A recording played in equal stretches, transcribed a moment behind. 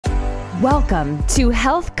Welcome to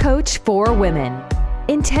Health Coach for Women.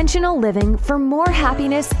 Intentional living for more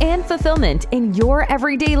happiness and fulfillment in your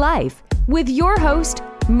everyday life with your host,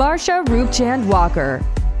 Marsha Roopchand-Walker.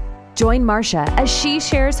 Join Marsha as she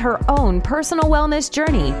shares her own personal wellness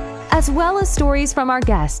journey, as well as stories from our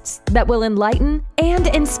guests that will enlighten and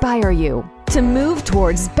inspire you to move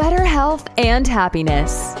towards better health and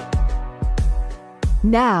happiness.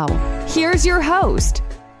 Now, here's your host,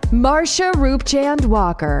 Marsha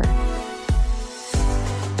Roopchand-Walker.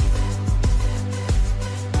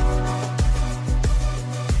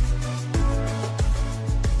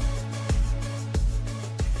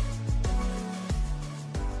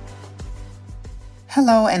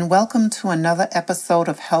 Hello and welcome to another episode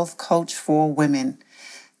of Health Coach for Women.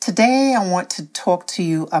 Today I want to talk to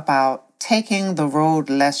you about taking the road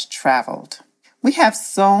less traveled. We have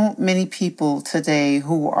so many people today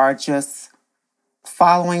who are just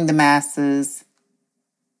following the masses,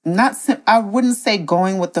 I wouldn't say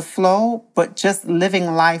going with the flow, but just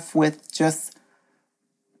living life with just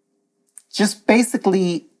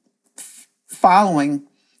basically following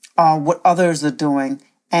what others are doing,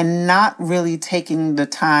 and not really taking the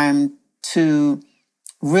time to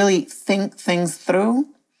really think things through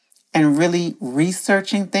and really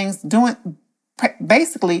researching things,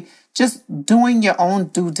 basically just doing your own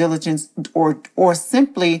due diligence or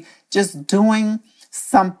simply just doing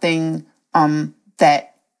something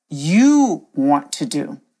that you want to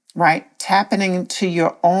do, right? Tapping into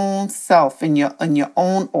your own self and your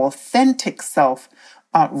own authentic self,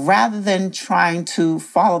 rather than trying to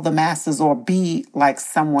follow the masses or be like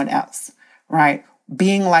someone else, right?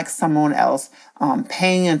 Being like someone else,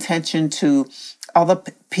 paying attention to other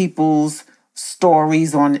people's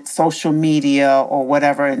stories on social media or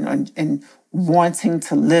whatever, and wanting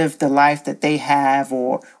to live the life that they have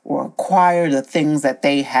or acquire the things that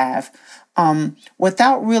they have,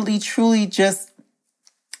 without really truly just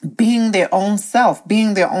being their own self,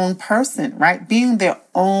 being their own person, right? Being their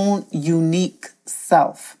own unique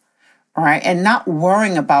self, right? And not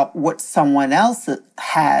worrying about what someone else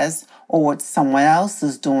has or what someone else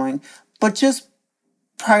is doing, but just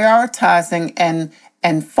prioritizing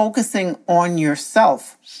and focusing on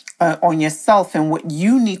yourself and what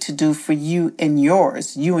you need to do for you and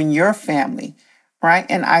yours, you and your family, right?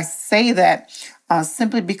 And I say that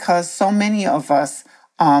simply because so many of us,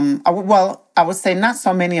 I would say not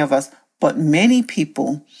so many of us, but many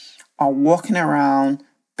people are walking around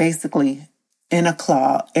basically in a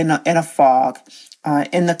cloud, in a fog,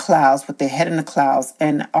 in the clouds, with their head in the clouds,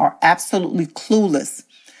 and are absolutely clueless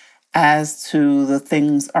as to the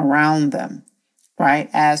things around them, right?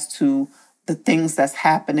 As to the things that's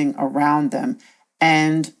happening around them.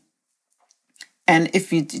 And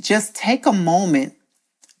if you just take a moment,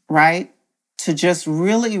 right, to just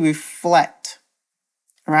really reflect,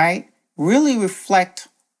 right? Really reflect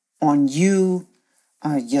on you,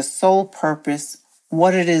 your soul purpose,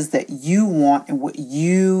 what it is that you want and what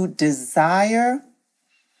you desire.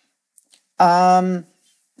 You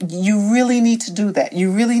really need to do that.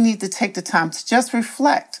 You really need to take the time to just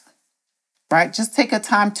reflect, right? Just take a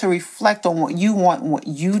time to reflect on what you want and what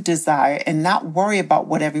you desire, and not worry about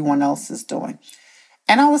what everyone else is doing.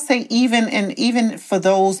 And I would say even for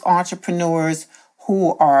those entrepreneurs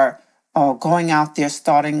who are going out there,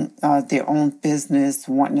 starting their own business,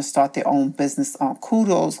 wanting to start their own business,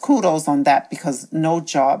 kudos on that, because no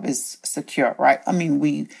job is secure, right? I mean,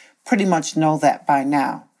 we pretty much know that by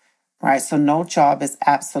now, right? So no job is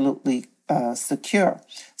absolutely secure.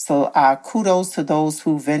 So kudos to those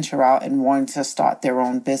who venture out and want to start their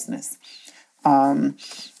own business.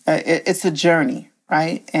 It's a journey,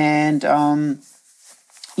 right? And,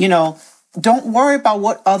 don't worry about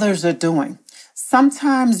what others are doing.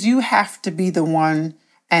 Sometimes you have to be the one,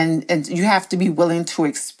 and you have to be willing to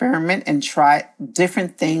experiment and try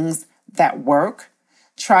different things that work.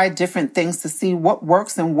 Try different things to see what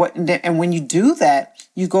works and and when you do that,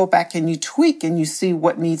 you go back and you tweak and you see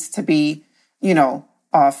what needs to be,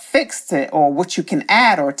 fixed, or what you can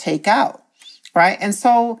add or take out, right? And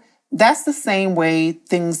so that's the same way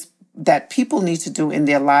things that people need to do in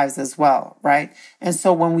their lives as well, right? And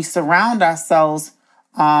so when we surround ourselves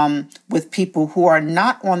with people who are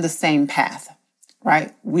not on the same path,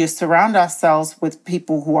 right? We surround ourselves with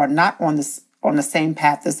people who are not on the same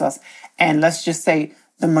path as us. And let's just say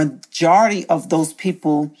the majority of those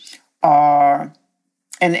people are,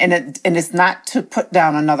 and it's not to put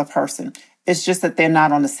down another person. It's just that they're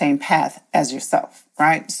not on the same path as yourself,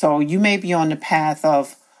 right? So you may be on the path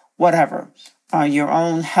of whatever, your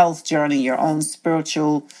own health journey, your own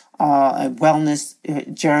spiritual a wellness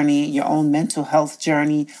journey, your own mental health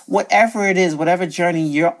journey, whatever it is, whatever journey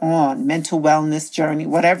you're on, mental wellness journey,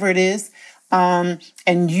 whatever it is,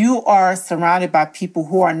 and you are surrounded by people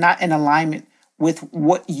who are not in alignment with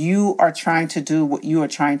what you are trying to do, what you are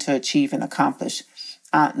trying to achieve and accomplish,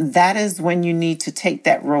 that is when you need to take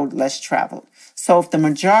that road less traveled. So if the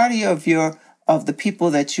majority of the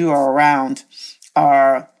people that you are around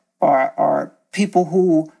are people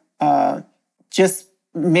who just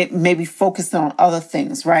maybe focused on other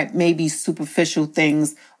things, right? Maybe superficial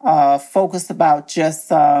things, focused about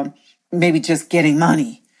just maybe just getting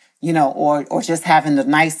money, or just having the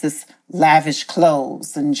nicest lavish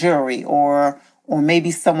clothes and jewelry, or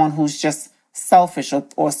maybe someone who's just selfish,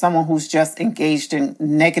 or someone who's just engaged in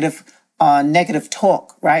negative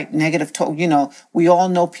talk, right? Negative talk. We all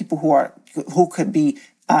know people who could be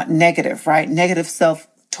negative, right? Negative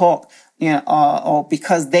self-talk, or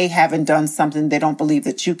because they haven't done something, they don't believe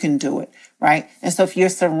that you can do it, right? And so if you're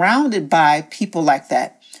surrounded by people like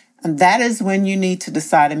that, and that is when you need to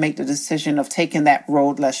decide and make the decision of taking that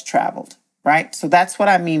road less traveled, right? So that's what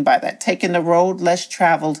I mean by that, taking the road less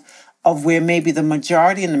traveled of where maybe the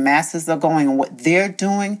majority and the masses are going and what they're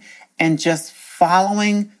doing, and just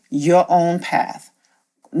following your own path,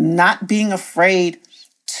 not being afraid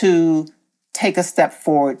to take a step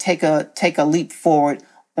forward, take a leap forward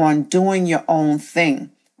on doing your own thing,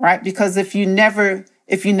 right? Because if you never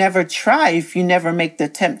try, if you never make the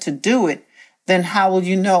attempt to do it, then how will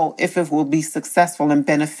you know if it will be successful and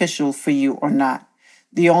beneficial for you or not?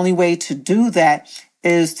 The only way to do that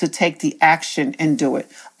is to take the action and do it.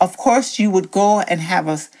 Of course, you would go and have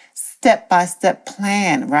a step-by-step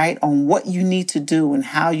plan, right, on what you need to do and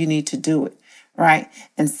how you need to do it, right?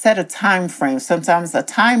 And set a time frame. Sometimes a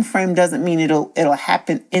time frame doesn't mean it'll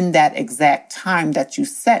happen in that exact time that you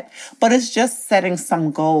set, but it's just setting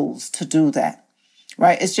some goals to do that,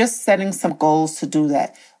 right? It's just setting some goals to do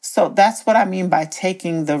that. So that's what I mean by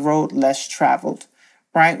taking the road less traveled,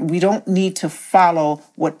 right? We don't need to follow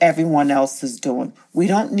what everyone else is doing. We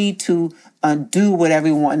don't need to do what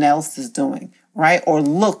everyone else is doing, right? Or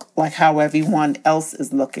look like how everyone else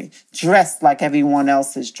is looking, dress like everyone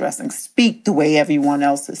else is dressing, speak the way everyone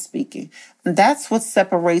else is speaking. And that's what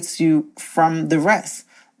separates you from the rest.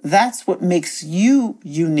 That's what makes you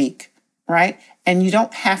unique, right? And you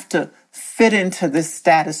don't have to fit into this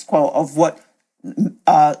status quo of what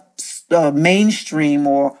mainstream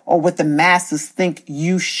or what the masses think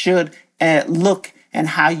you should look and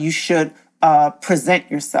how you should present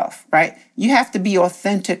yourself, right? You have to be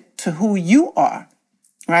authentic to who you are,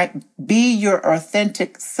 right? Be your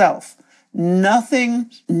authentic self. Nothing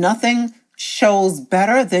shows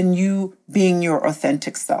better than you being your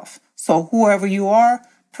authentic self. So whoever you are,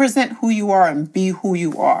 present who you are and be who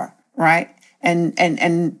you are, right?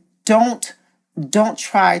 And don't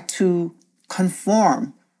try to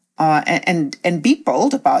conform and be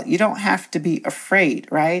bold about it. You don't have to be afraid,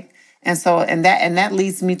 right? And so, and that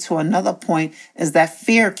leads me to another point, is that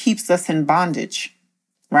fear keeps us in bondage,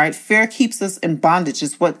 right? Fear keeps us in bondage.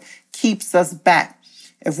 It's what keeps us back.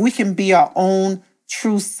 If we can be our own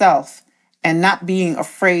true self and not being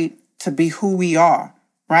afraid to be who we are,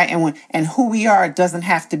 right? And who we are doesn't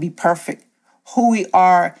have to be perfect. Who we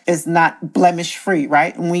are is not blemish free,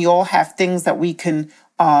 right? And we all have things that we can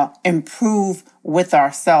improve with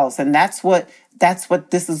ourselves. And that's what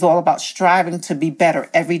this is all about, striving to be better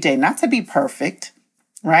every day, not to be perfect,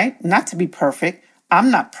 right? Not to be perfect.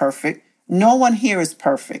 I'm not perfect. No one here is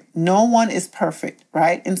perfect. No one is perfect,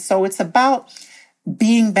 right? And so it's about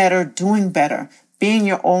being better, doing better, being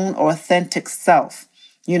your own authentic self.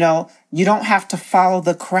 You don't have to follow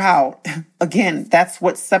the crowd. Again, that's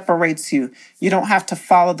what separates you. You don't have to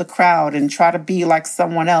follow the crowd and try to be like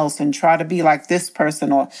someone else and try to be like this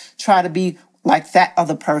person or try to be like that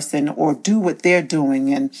other person or do what they're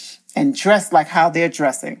doing and dress like how they're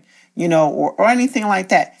dressing, or anything like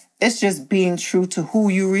that. It's just being true to who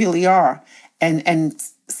you really are and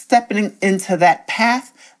stepping into that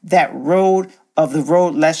path, that road of the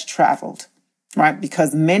road less traveled. Right?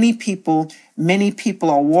 Because many people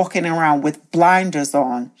are walking around with blinders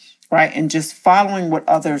on, right? And just following what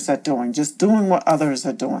others are doing, just doing what others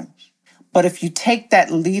are doing. But if you take that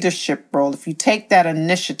leadership role, if you take that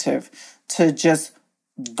initiative to just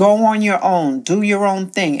go on your own, do your own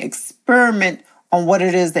thing, experiment on what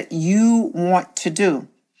it is that you want to do,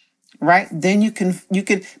 right? Then you can,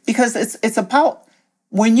 because it's about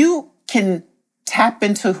when you can tap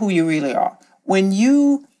into who you really are, when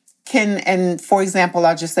you can, and for example,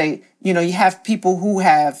 I'll just say, you have people who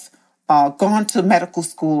have gone to medical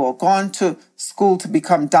school or gone to school to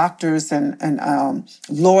become doctors and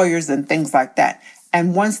lawyers and things like that.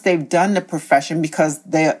 And once they've done the profession, because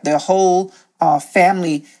their whole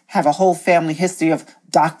family have a whole family history of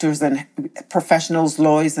doctors and professionals,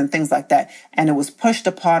 lawyers, and things like that, and it was pushed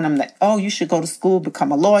upon them that, oh, you should go to school,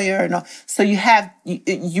 become a lawyer, and all. So you're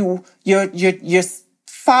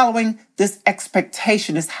following this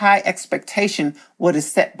expectation, this high expectation, what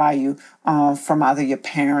is set by you from either your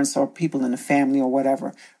parents or people in the family or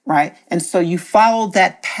whatever, right? And so you follow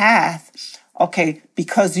that path, okay,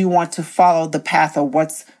 because you want to follow the path of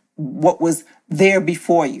what was there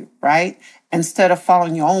before you, right? Instead of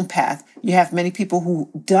following your own path. You have many people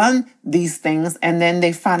who done these things, and then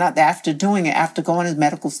they find out that after doing it, after going to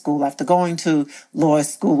medical school, after going to law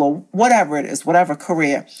school or whatever it is, whatever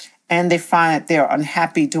career, and they find that they're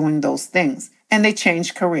unhappy doing those things, and they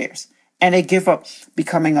change careers, and they give up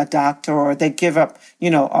becoming a doctor, or they give up,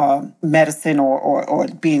 medicine, or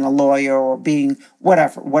being a lawyer, or being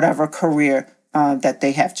whatever career that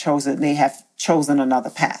they have chosen. They have chosen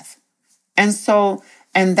another path.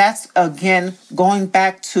 And that's, again, going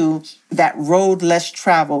back to that road less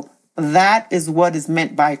traveled. That is what is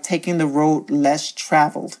meant by taking the road less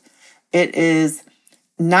traveled. It is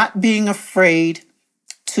not being afraid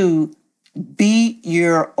to be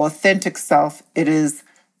your authentic self. It is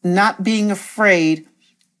not being afraid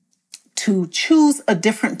to choose a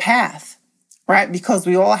different path, right? Because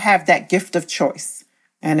we all have that gift of choice.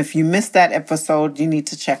 And if you missed that episode, you need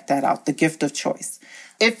to check that out, the gift of choice.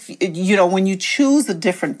 When you choose a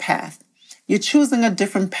different path, you're choosing a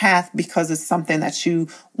different path because it's something that you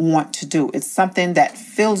want to do. It's something that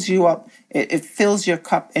fills you up. It fills your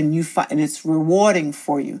cup, and it's rewarding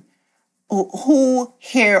for you. Who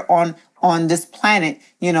here on this planet,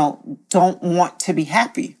 don't want to be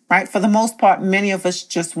happy, right? For the most part, many of us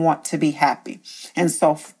just want to be happy. And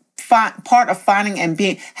so part of finding and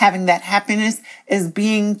having that happiness is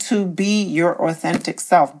being your authentic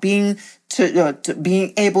self, being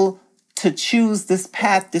able to choose this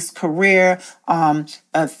path, this career,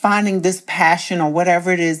 finding this passion or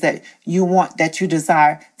whatever it is that you want, that you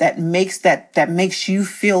desire, that makes you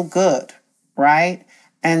feel good, right?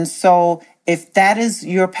 And so if that is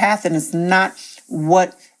your path and it's not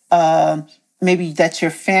what maybe that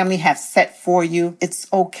your family have set for you, it's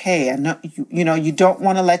okay. I know you don't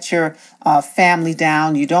want to let your family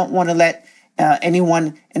down. You don't want to let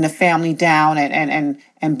anyone in the family down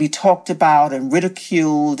and be talked about and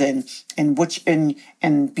ridiculed and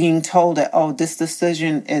being told that, oh, this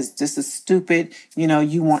decision is stupid.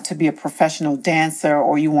 You want to be a professional dancer,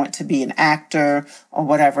 or you want to be an actor or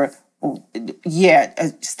whatever.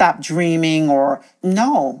 Stop dreaming, or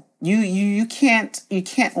no, you can't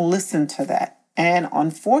listen to that. And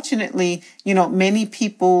unfortunately, many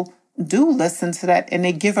people do listen to that, and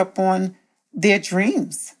they give up on their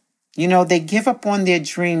dreams. They give up on their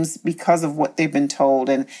dreams because of what they've been told,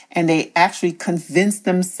 and they actually convince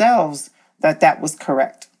themselves that was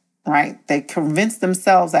correct, right? They convince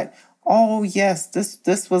themselves that, oh yes, this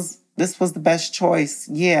was the best choice.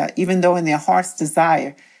 Yeah, even though in their heart's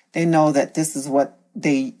desire, they know that this is what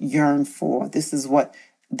they yearn for. This is what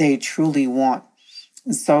they truly want.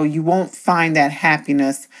 And so you won't find that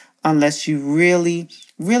happiness unless you really,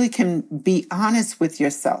 really can be honest with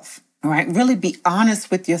yourself. All right, really be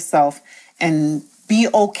honest with yourself and be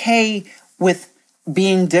okay with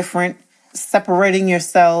being different, separating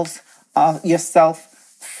yourself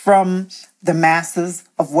from the masses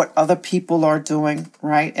of what other people are doing,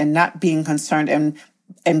 right? And not being concerned.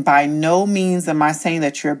 And by no means am I saying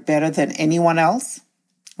that you're better than anyone else,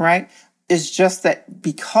 right? It's just that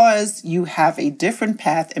because you have a different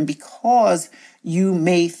path and because you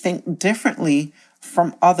may think differently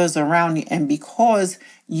from others around you, and because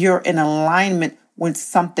you're in alignment with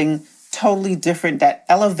something totally different that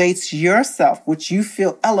elevates yourself, which you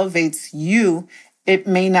feel elevates you, it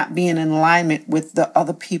may not be in alignment with the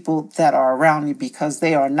other people that are around you because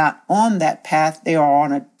they are not on that path. They are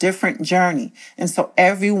on a different journey. And so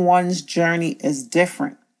everyone's journey is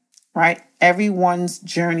different, right? Everyone's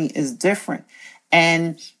journey is different.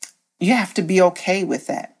 And you have to be okay with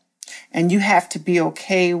that. And you have to be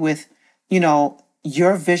okay with,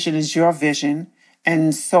 your vision is your vision.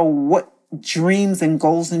 And so what dreams and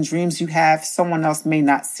goals and dreams you have, someone else may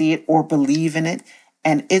not see it or believe in it.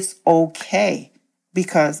 And it's okay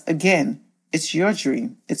because, again, it's your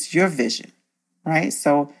dream. It's your vision, right?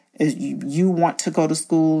 So if you want to go to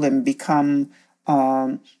school and become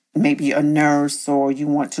maybe a nurse, or you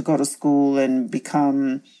want to go to school and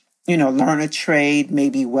become, learn a trade,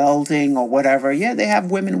 maybe welding or whatever. Yeah, they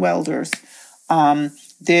have women welders.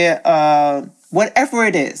 Whatever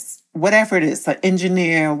it is, an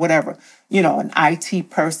engineer, whatever, an IT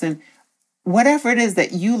person, whatever it is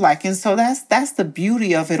that you like. And so that's the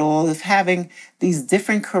beauty of it all, of having these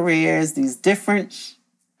different careers, these different,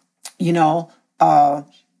 you know,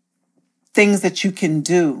 things that you can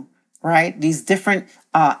do, right? These different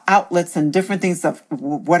outlets and different things of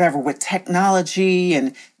whatever with technology,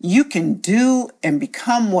 and you can do and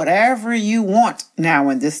become whatever you want now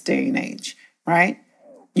in this day and age, right?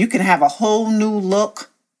 You can have a whole new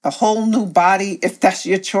look, a whole new body, if that's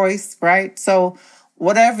your choice, right? So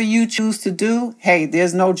whatever you choose to do, hey,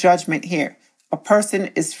 there's no judgment here. A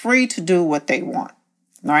person is free to do what they want,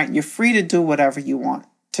 right? You're free to do whatever you want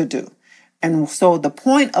to do. And so the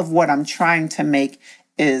point of what I'm trying to make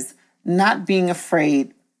is not being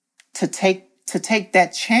afraid to take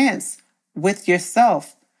that chance with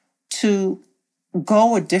yourself to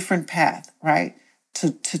go a different path, right? To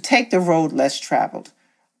take the road less traveled,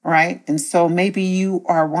 right? And so maybe you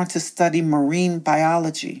want to study marine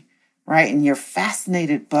biology, right? And you're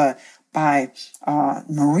fascinated by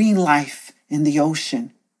marine life in the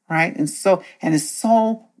ocean, right? And it's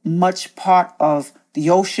so much part of the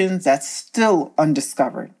oceans that's still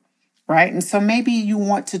undiscovered, right? And so maybe you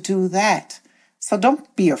want to do that. So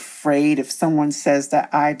don't be afraid if someone says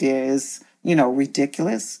that idea is,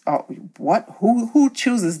 ridiculous. Oh, what? Who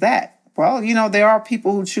chooses that? Well, there are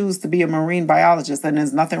people who choose to be a marine biologist, and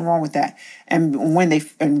there's nothing wrong with that. And when they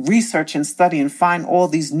research and study and find all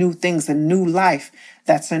these new things and new life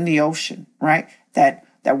that's in the ocean, right? That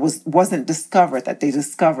wasn't discovered, that they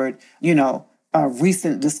discovered,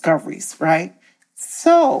 recent discoveries, right?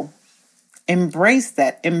 So embrace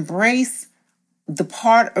that. Embrace the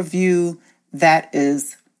part of you that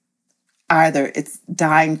is either it's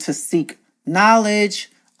dying to seek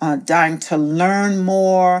knowledge, dying to learn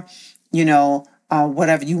more,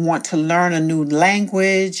 whatever. You want to learn a new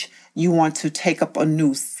language. You want to take up a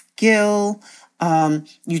new skill.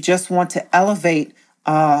 You just want to elevate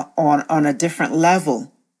on a different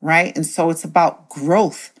level, right? And so it's about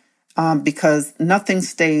growth. Because nothing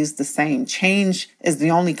stays the same. Change is the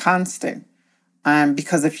only constant.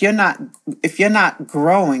 Because if you're not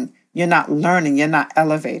growing, you're not learning, you're not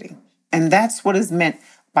elevating. And that's what is meant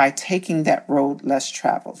by taking that road less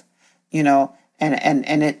traveled, and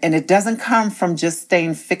it doesn't come from just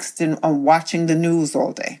staying fixed on watching the news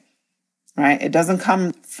all day, right? It doesn't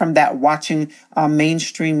come from that watching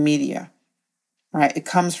mainstream media, right? It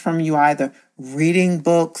comes from you either reading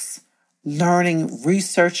books, learning,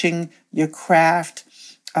 researching your craft,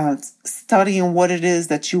 studying what it is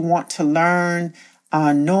that you want to learn,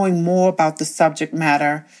 knowing more about the subject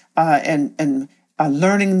matter, and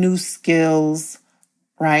learning new skills,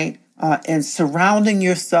 right? And surrounding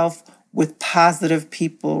yourself with positive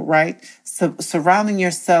people, right? So surrounding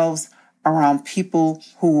yourselves around people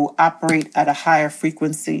who operate at a higher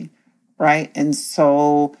frequency, right? And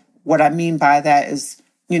so what I mean by that is,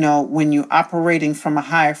 when you're operating from a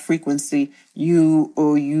higher frequency,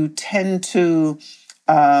 you tend to,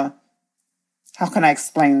 how can I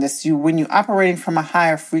explain this? When you're operating from a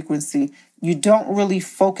higher frequency, you don't really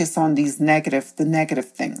focus on the negative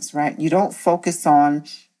things, right? You don't focus on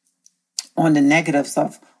the negatives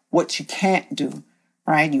of what you can't do,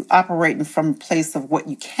 right? You operating from a place of what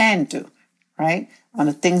you can do, right? On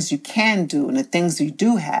the things you can do and the things you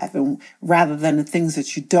do have, and rather than the things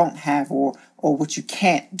that you don't have or what you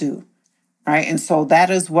can't do, right? And so that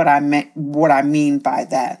is what I mean by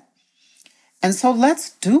that. And so let's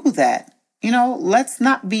do that. Let's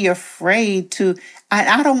not be afraid to,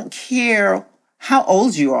 I don't care how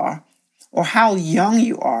old you are or how young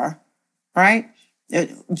you are, right?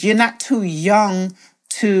 You're not too young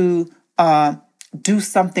to do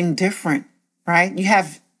something different, right? You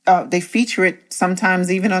have, they feature it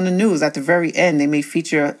sometimes even on the news. At the very end, they may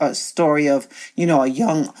feature a story of,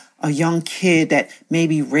 a young kid that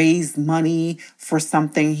maybe raised money for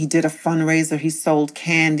something. He did a fundraiser. He sold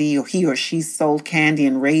candy, or he or she sold candy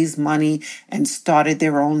and raised money and started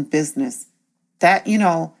their own business. That,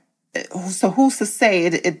 so who's to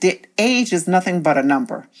say age is nothing but a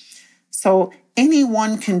number. So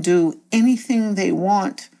anyone can do anything they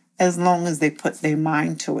want as long as they put their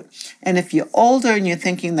mind to it. And if you're older and you're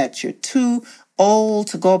thinking that you're too old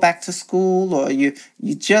to go back to school, or you're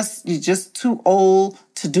just too old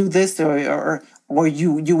to do this, or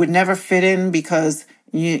you would never fit in because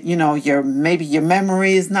your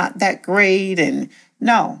memory is not that great, and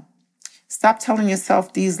no, stop telling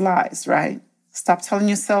yourself these lies, right? Stop telling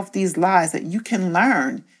yourself these lies that you can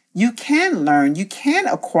learn. You can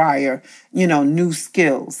acquire, new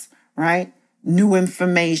skills, right? New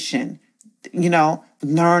information,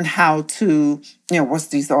 learn how to, what's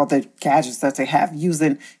these all the gadgets that they have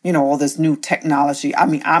using, all this new technology. I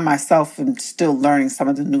mean, I myself am still learning some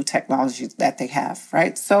of the new technologies that they have,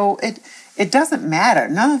 right? So it doesn't matter.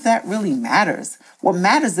 None of that really matters. What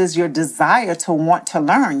matters is your desire to want to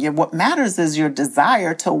learn. What matters is your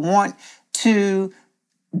desire to want to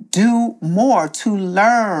do more, to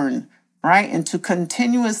learn, right? And to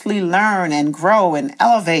continuously learn and grow and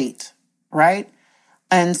elevate, right?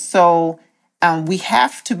 And so we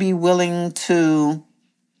have to be willing to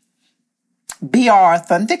be our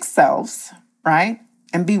authentic selves, right?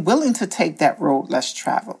 And be willing to take that road less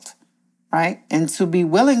traveled, right? And to be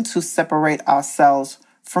willing to separate ourselves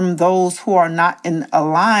from those who are not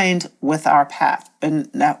aligned with our path and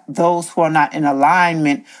those who are not in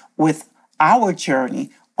alignment with our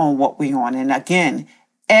journey on what we're on. And again,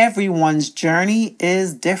 everyone's journey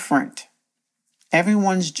is different.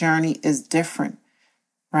 Everyone's journey is different,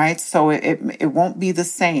 right? So it won't be the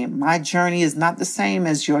same. My journey is not the same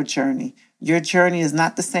as your journey. Your journey is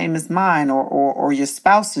not the same as mine or your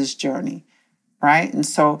spouse's journey, right? And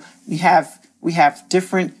so we have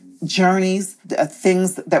different journeys,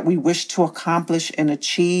 things that we wish to accomplish and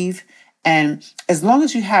achieve. And as long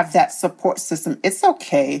as you have that support system, it's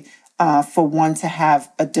okay for one to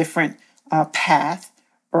have a different path,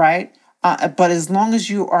 right? But as long as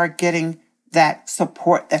you are getting that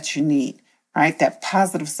support that you need, right? That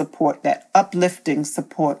positive support, that uplifting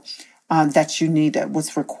support that you need, that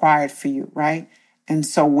was required for you, right? And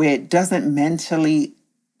so where it doesn't mentally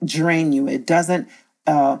drain you, it doesn't,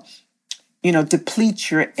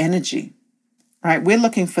 deplete your energy, right? We're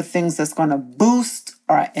looking for things that's going to boost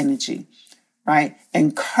our energy, right?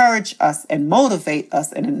 Encourage us and motivate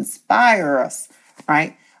us and inspire us,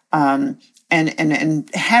 right? And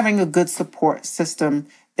having a good support system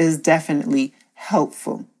is definitely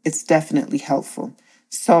helpful. It's definitely helpful.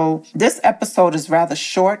 So this episode is rather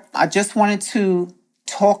short. I just wanted to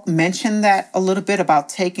mention that a little bit about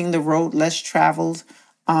taking the road less traveled,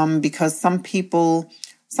 because some people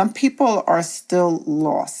are still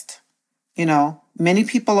lost. Many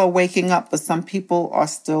people are waking up, but some people are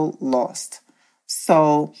still lost.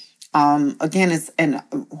 So again,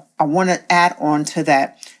 I want to add on to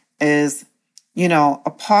that is,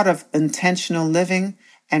 a part of intentional living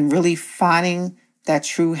and really finding that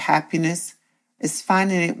true happiness is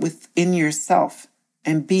finding it within yourself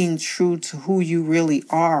and being true to who you really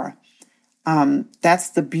are. That's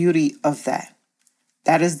the beauty of that.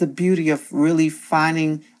 That is the beauty of really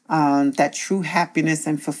finding that true happiness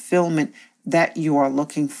and fulfillment that you are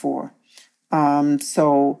looking for.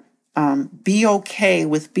 So be okay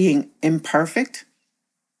with being imperfect,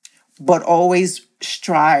 but always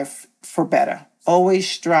strive for better. Always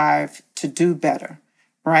strive to do better,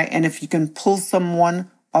 right? And if you can pull someone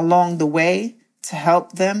along the way to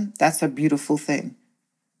help them, that's a beautiful thing.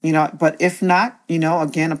 But if not,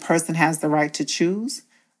 again, a person has the right to choose.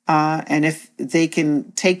 And if they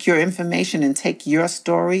can take your information and take your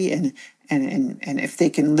story and if they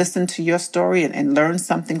can listen to your story and learn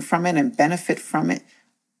something from it and benefit from it,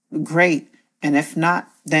 great. And if not,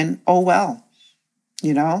 then oh well,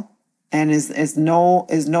 and is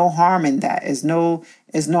no harm in that. Is no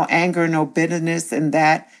anger, no bitterness in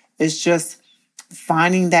that. It's just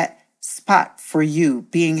finding that spot for you,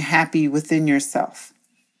 being happy within yourself.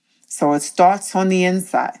 So it starts on the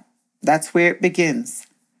inside. That's where it begins.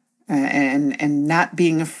 And not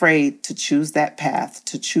being afraid to choose that path,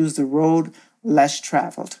 to choose the road less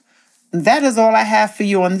traveled. That is all I have for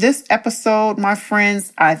you on this episode, my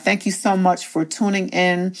friends. I thank you so much for tuning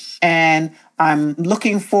in, and I'm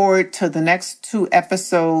looking forward to the next 2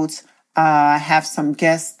 episodes. I have some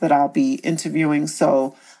guests that I'll be interviewing,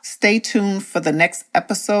 so stay tuned for the next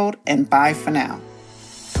episode, and bye for now.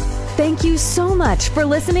 Thank you so much for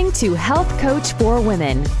listening to Health Coach for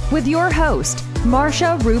Women with your host,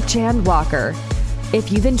 Marsha Roopchand-Walker.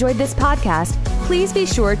 If you've enjoyed this podcast, please be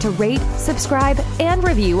sure to rate, subscribe, and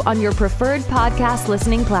review on your preferred podcast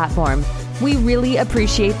listening platform. We really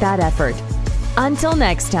appreciate that effort. Until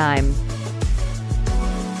next time.